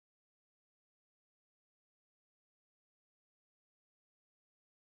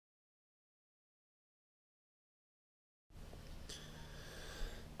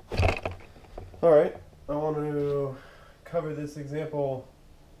All right, I want to cover this example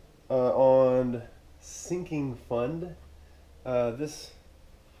on sinking fund. This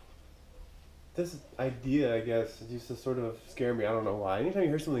idea, I guess, used to sort of scare me. I don't know why. Anytime you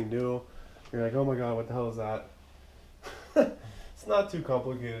hear something new, you're like, "Oh my God, what the hell is that?" It's not too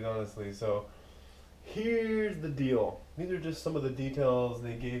complicated, honestly. So here's the deal. These are just some of the details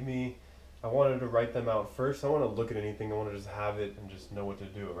they gave me. I wanted to write them out first. I don't want to look at anything. I want to just have it and just know what to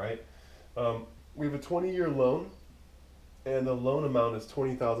do, right? We have a 20-year loan, and the loan amount is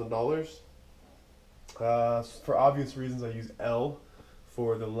 $20,000. For obvious reasons, I use L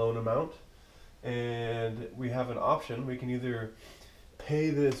for the loan amount. And we have an option. We can either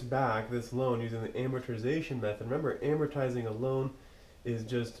pay this back, this loan, using the amortization method. Remember, amortizing a loan is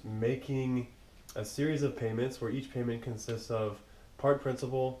just making a series of payments where each payment consists of part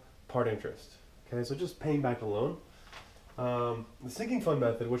principal, part interest. Okay, so just paying back the loan. The sinking fund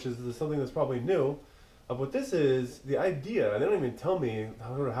method, which is something that's probably new, what this is, the idea, and they don't even tell me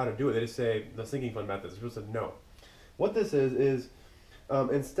how to do it. They just say the sinking fund method. They're supposed to know. What this is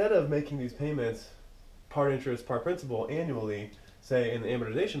instead of making these payments part interest, part principal annually, say in the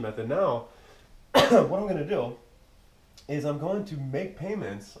amortization method, now what I'm going to do is I'm going to make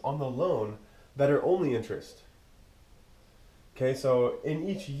payments on the loan that are only interest. Okay, so in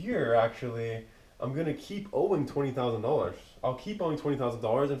each year, actually, I'm going to keep owing $20,000. I'll keep owing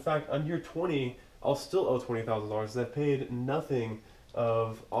 $20,000. In fact, on year 20, I'll still owe $20,000 because I've paid nothing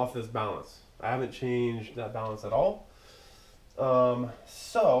off this balance. I haven't changed that balance at all.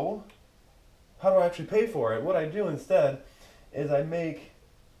 So, how do I actually pay for it? What I do instead is I make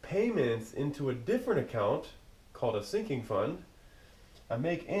payments into a different account called a sinking fund. I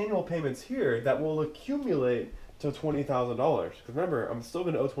make annual payments here that will accumulate to $20,000. Because remember, I'm still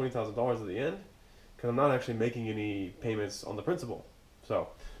going to owe $20,000 at the end because I'm not actually making any payments on the principal. So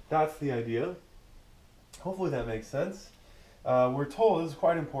that's the idea. Hopefully that makes sense. We're told, this is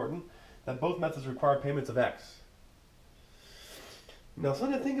quite important, that both methods require payments of X. Now,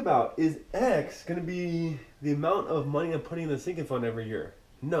 something to think about, is X going to be the amount of money I'm putting in the sinking fund every year?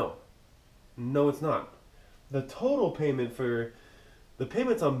 No. No, it's not. The total payment for the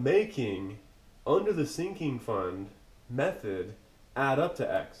payments I'm making under the sinking fund method add up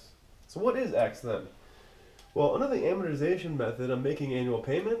to X. So what is X then? Well, under the amortization method, I'm making annual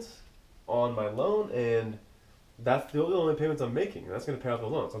payments on my loan, and that's the only payments I'm making. That's going to pay off the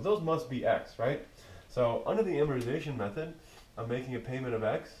loan. So those must be X, right? So under the amortization method, I'm making a payment of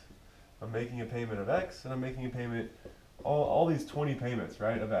X, I'm making a payment of X, and I'm making a payment, all these 20 payments,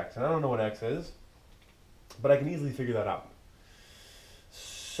 right, of X. And I don't know what X is, but I can easily figure that out.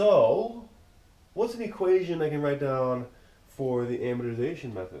 So, what's an equation I can write down for the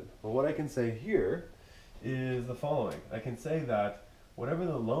amortization method? Well, what I can say here is the following. I can say that whatever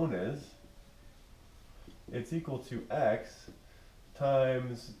the loan is, it's equal to X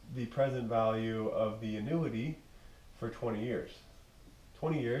times the present value of the annuity for 20 years.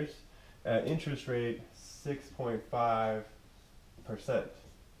 20 years at interest rate 6.5%.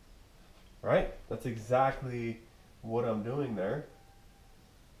 Right? That's exactly what I'm doing there.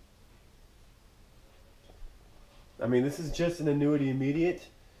 I mean, this is just an annuity immediate,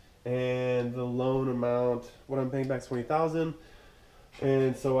 and the loan amount, what I'm paying back is $20,000.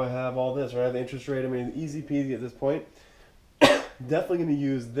 And so I have all this, right? The interest rate, I mean, easy peasy at this point. Definitely going to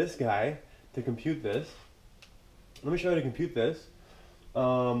use this guy to compute this. Let me show you how to compute this.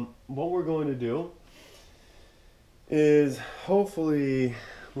 What we're going to do is, hopefully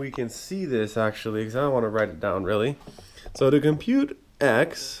we can see this actually, because I don't want to write it down really. So to compute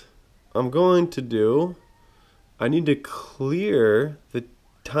X, I'm going to do, I need to clear the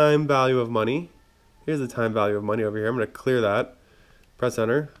time value of money. Here's the time value of money over here. I'm going to clear that. Press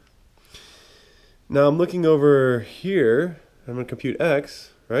enter. Now I'm looking over here. I'm going to compute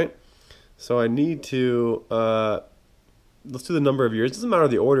X, right? So I need to, let's do the number of years. It doesn't matter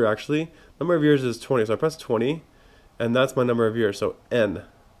the order actually. Number of years is 20. So I press 20, and that's my number of years. So N.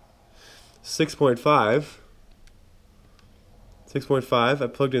 6.5. 6.5. I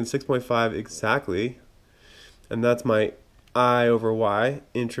plugged in 6.5 exactly. And that's my I over Y,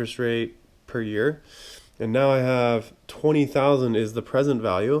 interest rate per year. And now I have 20,000 is the present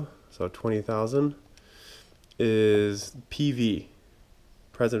value. So 20,000 is PV,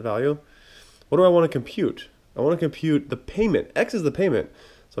 present value. What do I want to compute? I want to compute the payment. X is the payment.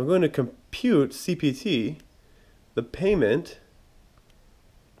 So I'm going to compute CPT, the payment,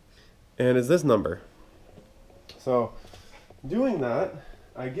 and it's this number. So doing that,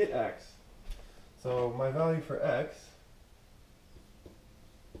 I get X. So my value for X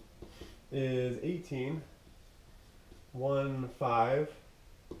is 18,153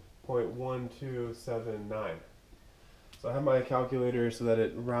 0.1279. So I have my calculator so that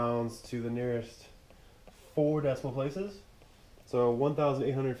it rounds to the nearest 4 decimal places. So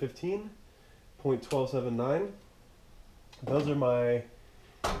 1,815.1279. Those are my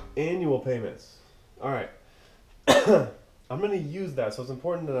annual payments. All right. I'm going to use that, so it's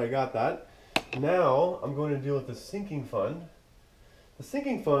important that I got that. Now I'm going to deal with the sinking fund. The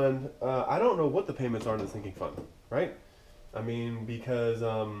sinking fund, I don't know what the payments are in the sinking fund, right? I mean, because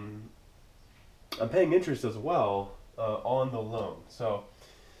I'm paying interest as well on the loan. So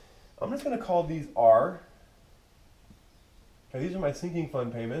I'm just going to call these R. Okay, these are my sinking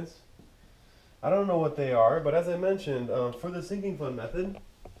fund payments. I don't know what they are, but as I mentioned, for the sinking fund method,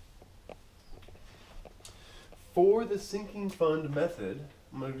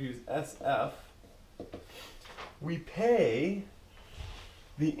 I'm going to use SF. We pay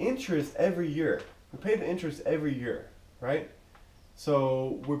the interest every year. We pay the interest every year, right?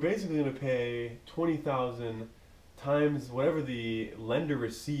 So we're basically going to pay 20,000 times whatever the lender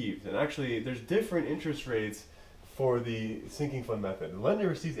receives. And actually, there's different interest rates for the sinking fund method. The lender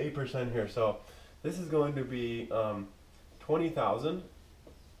receives 8% here, so this is going to be 20,000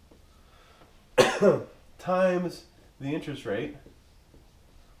 times the interest rate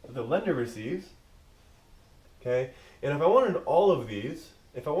that the lender receives. Okay, and if I wanted all of these,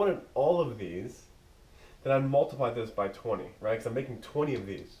 then I'd multiply this by 20, right? Because I'm making 20 of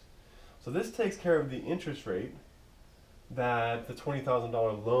these. So this takes care of the interest rate that the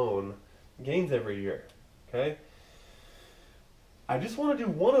 $20,000 loan gains every year. Okay. I just want to do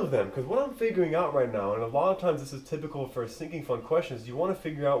one of them because what I'm figuring out right now, and a lot of times this is typical for sinking fund questions, you want to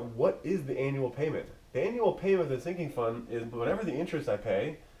figure out what is the annual payment. The annual payment of the sinking fund is whatever the interest I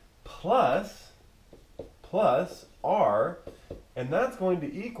pay plus R, and that's going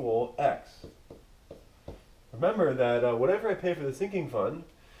to equal X. Remember that whatever I pay for the sinking fund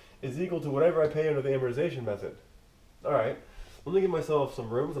is equal to whatever I pay under the amortization method. All right, let me give myself some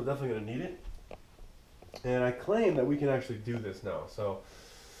room, so I'm definitely going to need it. And I claim that we can actually do this now. So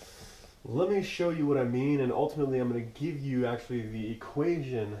let me show you what I mean, and ultimately I'm going to give you actually the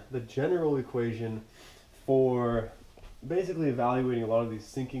equation, the general equation for basically evaluating a lot of these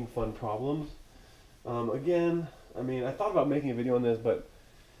sinking fund problems. Again, I mean, I thought about making a video on this, but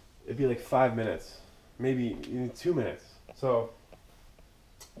it'd be like 5 minutes, maybe even 2 minutes. So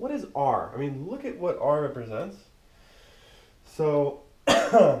what is R? I mean, look at what R represents. So look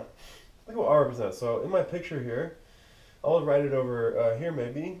at what R represents. So in my picture here, I'll write it over here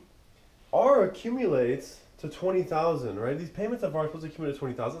maybe. R accumulates to 20,000, right? These payments of R are supposed to accumulate to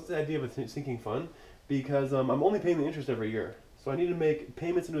 20,000. That's the idea of a sinking fund, because I'm only paying the interest every year. So I need to make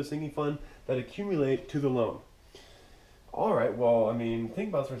payments into a sinking fund that accumulate to the loan. All right, well, I mean, think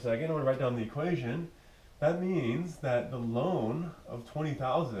about this for a second. I'm going to write down the equation. That means that the loan of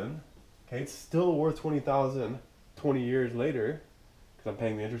 20,000, okay, it's still worth 20,000 20 years later, because I'm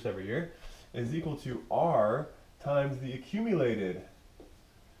paying the interest every year, is equal to R times the accumulation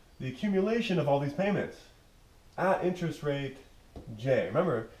of all these payments at interest rate J.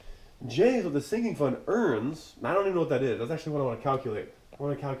 Remember, J is what the sinking fund earns. I don't even know what that is. That's actually what I want to calculate. I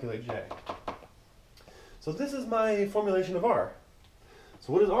want to calculate J. So this is my formulation of R.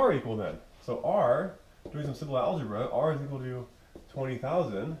 So what does R equal then? So R, doing some simple algebra, R is equal to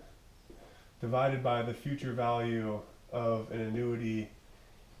 20,000 divided by the future value of an annuity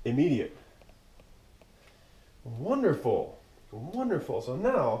immediate. Wonderful. Wonderful. So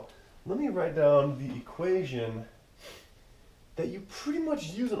now, let me write down the equation that you pretty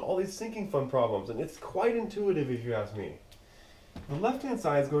much use in all these sinking fund problems, and it's quite intuitive if you ask me. The left-hand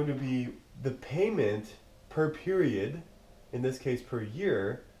side is going to be the payment per period, in this case per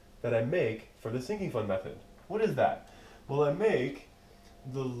year, that I make for the sinking fund method. What is that? Well, I make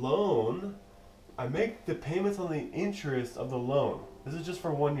the payments on the interest of the loan. This is just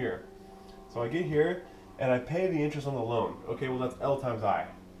for 1 year. So I get here, and I pay the interest on the loan. Okay, well that's L times I.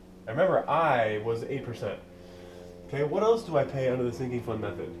 And remember, I was 8%. Okay, what else do I pay under the sinking fund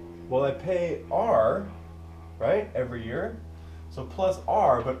method? Well, I pay R, right, every year. So plus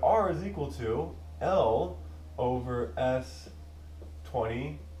R, but R is equal to L over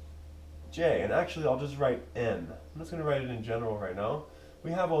S20J. And actually, I'll just write N. I'm just going to write it in general right now.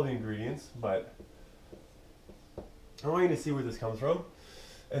 We have all the ingredients, but I want you to see where this comes from.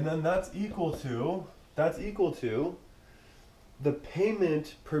 And then that's equal to the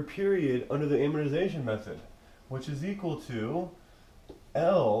payment per period under the amortization method, which is equal to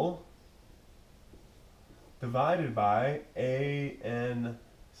L divided by AN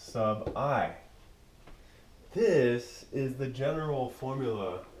sub I. This is the general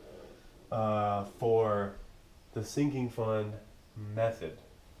formula for the sinking fund method.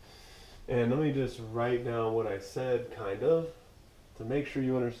 And let me just write down what I said, kind of, to make sure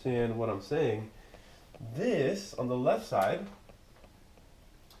you understand what I'm saying. This, on the left side,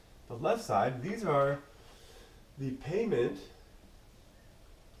 these are the payment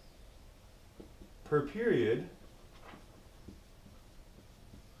per period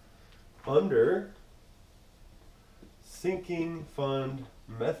under sinking fund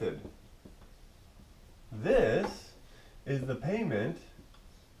method. This is the payment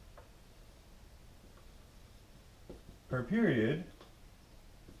per period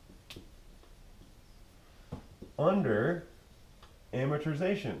under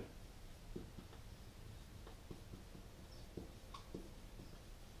amortization.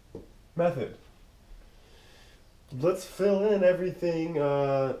 Method. Let's fill in everything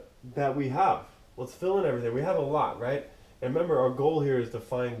that we have. Let's fill in everything. We have a lot, right? And remember, our goal here is to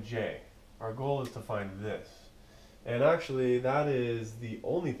find J. Our goal is to find this. And actually, that is the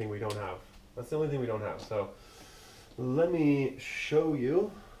only thing we don't have. That's the only thing we don't have. So let me show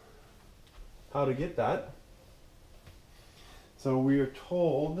you how to get that. So we are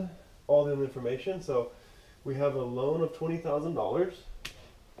told all the information. So we have a loan of $20,000.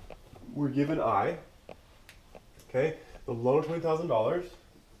 We're given I. Okay, the loan of $20,000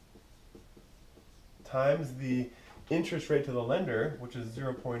 times the interest rate to the lender, which is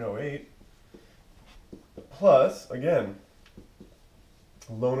 0.08, plus, again,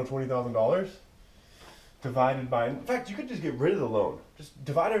 loan of $20,000 divided by, in fact, you could just get rid of the loan. Just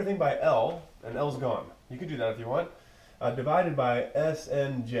divide everything by L, and L's gone. You could do that if you want. Divided by S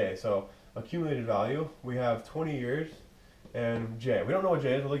and J. So accumulated value, we have 20 years, and J. We don't know what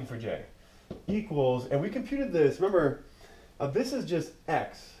J is, we're looking for J. Equals, and we computed this, remember, this is just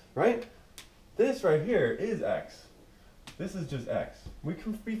X, right? This right here is X. This is just X. We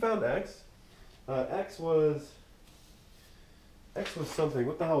found X. X was something.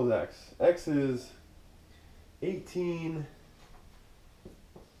 What the hell is X? X is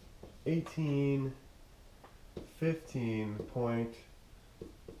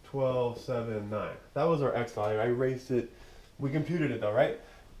 15.1279. That was our X value. I erased it. We computed it though, right?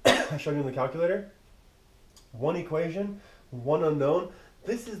 I showed you in the calculator. One equation, one unknown.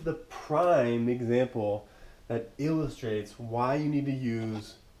 This is the prime example that illustrates why you need to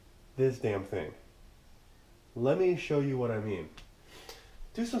use this damn thing. Let me show you what I mean.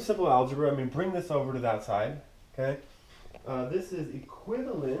 Do some simple algebra. I mean, bring this over to that side. Okay. This is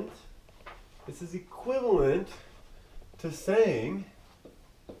equivalent. This is equivalent to saying.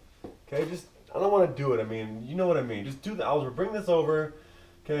 Okay. Just I don't want to do it. I mean, you know what I mean. Just do the algebra. Bring this over.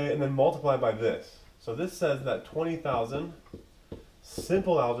 Okay, and then multiply by this. So this says that 20,000,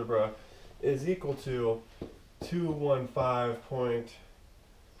 simple algebra, is equal to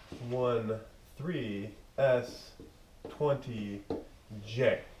 215.13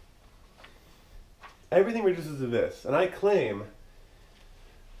 S20J. Everything reduces to this. And I claim,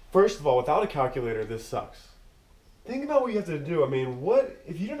 first of all, without a calculator, this sucks. Think about what you have to do. I mean, what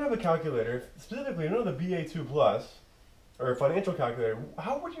if you don't have a calculator, specifically, you know the BA2 Plus, or a financial calculator,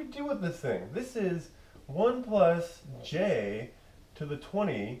 how would you deal with this thing? This is 1 plus J to the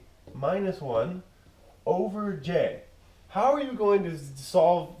 20 minus 1 over J. How are you going to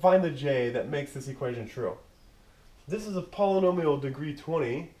find the J that makes this equation true? This is a polynomial degree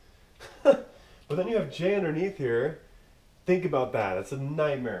 20, but then you have J underneath here. Think about that, it's a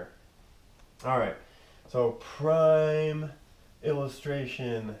nightmare. All right, so prime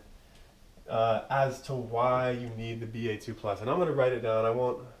illustration as to why you need the BA2 Plus. And I'm going to write it down. I'm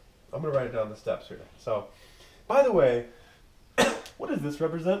going to write it down the steps here. So, by the way, what does this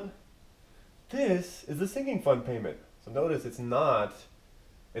represent? This is the sinking fund payment. So notice it's not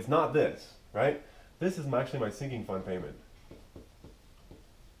this, right? This is actually my sinking fund payment.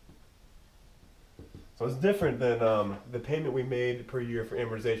 So it's different than the payment we made per year for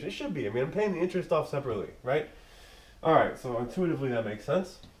amortization. It should be. I mean, I'm paying the interest off separately, right? All right, so intuitively that makes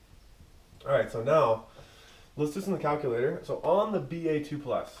sense. All right, so now let's do this in the calculator. So on the BA2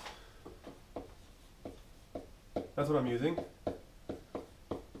 Plus, that's what I'm using.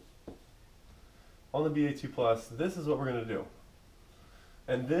 On the BA2 Plus, this is what we're going to do.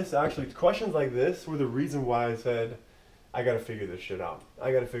 And this actually, questions like this were the reason why I said, I got to figure this shit out.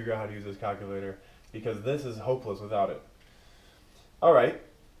 I got to figure out how to use this calculator because this is hopeless without it. All right,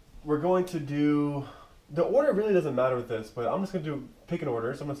 we're going to do, the order really doesn't matter with this, but I'm just going to pick an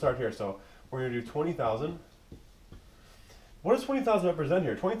order. So I'm going to start here. So we're going to do 20,000. What does 20,000 represent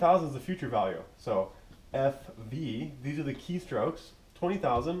here? 20,000 is the future value. So FV, these are the keystrokes.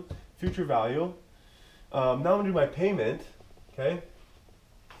 20,000, future value. Now I'm going to do my payment, okay?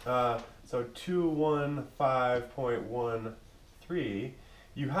 So 215.13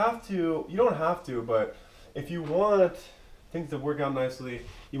 You don't have to, but if you want things to work out nicely,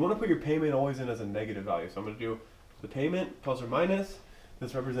 you want to put your payment always in as a negative value. So I'm going to do the payment plus or minus.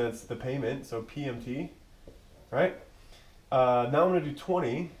 This represents the payment, so PMT, right? Now I'm going to do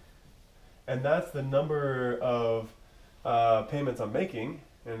 20, and that's the number of payments I'm making,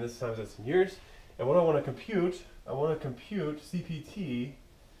 and this time that's in years. And what I want to compute, CPT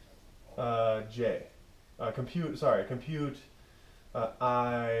J. Compute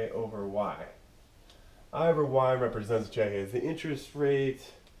I over Y. I over Y represents J. Is the interest rate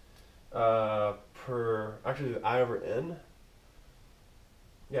actually the I over N?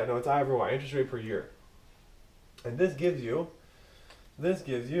 Yeah, no, it's I over Y, interest rate per year. And this gives you, what does it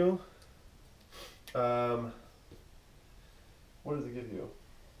give you?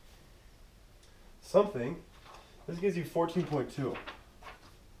 Something. This gives you 14.2.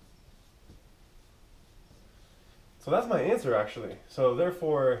 So that's my answer, actually. So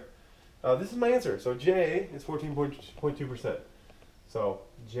therefore, this is my answer. So J is 14.2%. So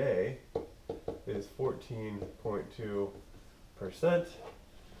J is 14.2%,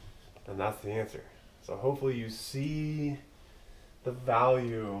 and that's the answer. So hopefully you see the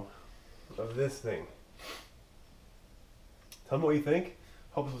value of this thing. Tell me what you think.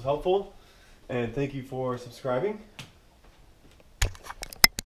 Hope this was helpful, and thank you for subscribing.